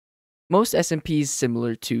Most SMPs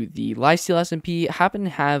similar to the Lifesteal SMP happen to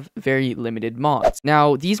have very limited mods.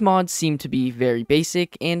 Now, these mods seem to be very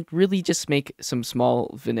basic and really just make some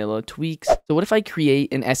small vanilla tweaks. So what if I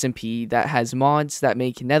create an SMP that has mods that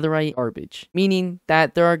make netherite garbage? Meaning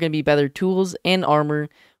that there are going to be better tools and armor,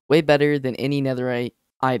 way better than any netherite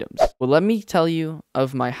items. Well, let me tell you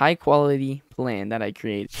of my high quality plan that I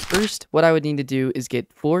created. First, what I would need to do is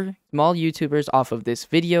get 4 small YouTubers off of this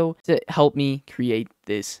video to help me create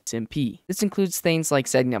this SMP. This includes things like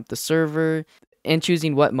setting up the server and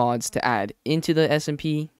choosing what mods to add into the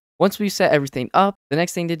SMP. Once we set everything up, the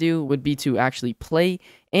next thing to do would be to actually play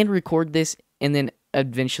and record this and then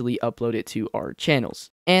eventually upload it to our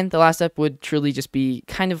channels. And the last step would truly just be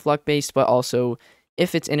kind of luck based, but also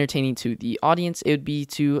if it's entertaining to the audience, it would be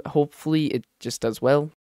to hopefully it just does well.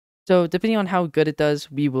 So depending on how good it does,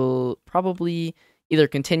 we will probably either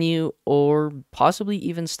continue or possibly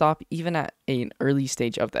even stop even at an early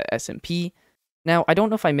stage of the SMP. Now, I don't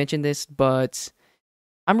know if I mentioned this, but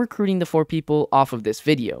I'm recruiting the 4 people off of this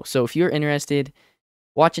video. So if you're interested,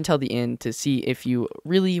 watch until the end to see if you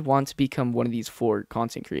really want to become one of these 4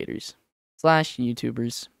 content creators /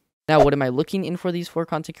 YouTubers. Now, what am I looking in for these 4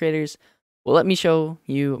 content creators? Well, let me show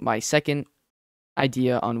you my second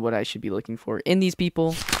idea on what I should be looking for in these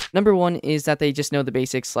people. Number 1 is that they just know the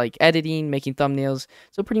basics like editing, making thumbnails,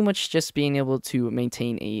 so pretty much just being able to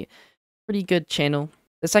maintain a pretty good channel.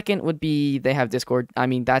 The second would be they have Discord. I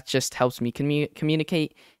mean, that just helps me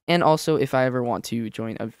communicate, and also if I ever want to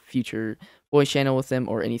join a future voice channel with them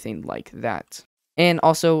or anything like that. And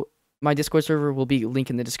also, my Discord server will be linked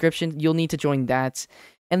in the description. You'll need to join that,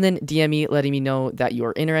 and then DM me letting me know that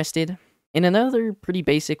you're interested. And another pretty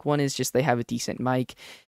basic one is just they have a decent mic,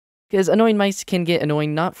 because annoying mics can get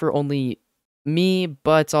annoying not for only me,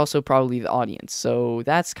 but also probably the audience. So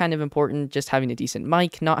that's kind of important, just having a decent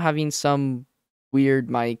mic, not having some weird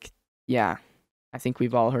mic. Yeah, I think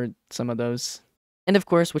we've all heard some of those. And of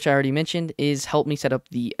course, which I already mentioned, is help me set up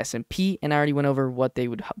the SMP, and I already went over what they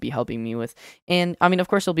would be helping me with. And I mean, of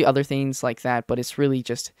course, there'll be other things like that, but it's really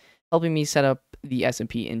just helping me set up the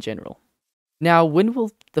SMP in general. Now, when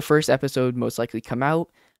will the first episode most likely come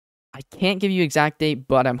out? I can't give you exact date,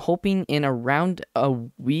 but I'm hoping in around a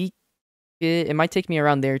week. It might take me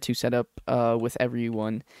around there to set up with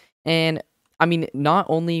everyone. And I mean, not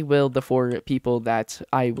only will the 4 people that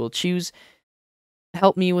I will choose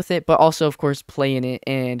help me with it, but also, of course, play in it.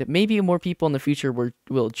 And maybe more people in the future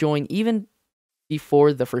will join even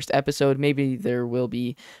before the first episode. Maybe there will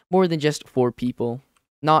be more than just 4 people,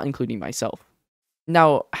 not including myself.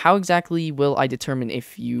 Now, how exactly will I determine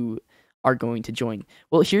if you are going to join?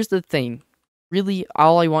 Well, here's the thing. Really,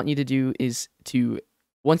 all I want you to do is to,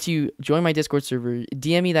 once you join my Discord server,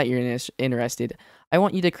 DM me that you're interested. I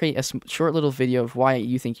want you to create a short little video of why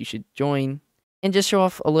you think you should join, and just show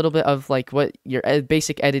off a little bit of like what your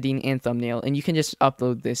basic editing and thumbnail, and you can just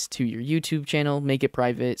upload this to your YouTube channel, make it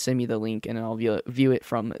private, send me the link, and I'll view it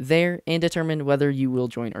from there and determine whether you will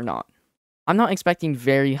join or not. I'm not expecting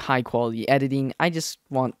very high quality editing, I just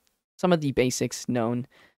want some of the basics known.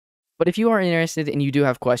 But if you are interested and you do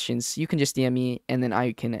have questions, you can just DM me and then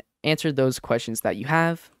I can answer those questions that you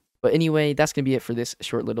have. But anyway, that's going to be it for this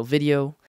short little video.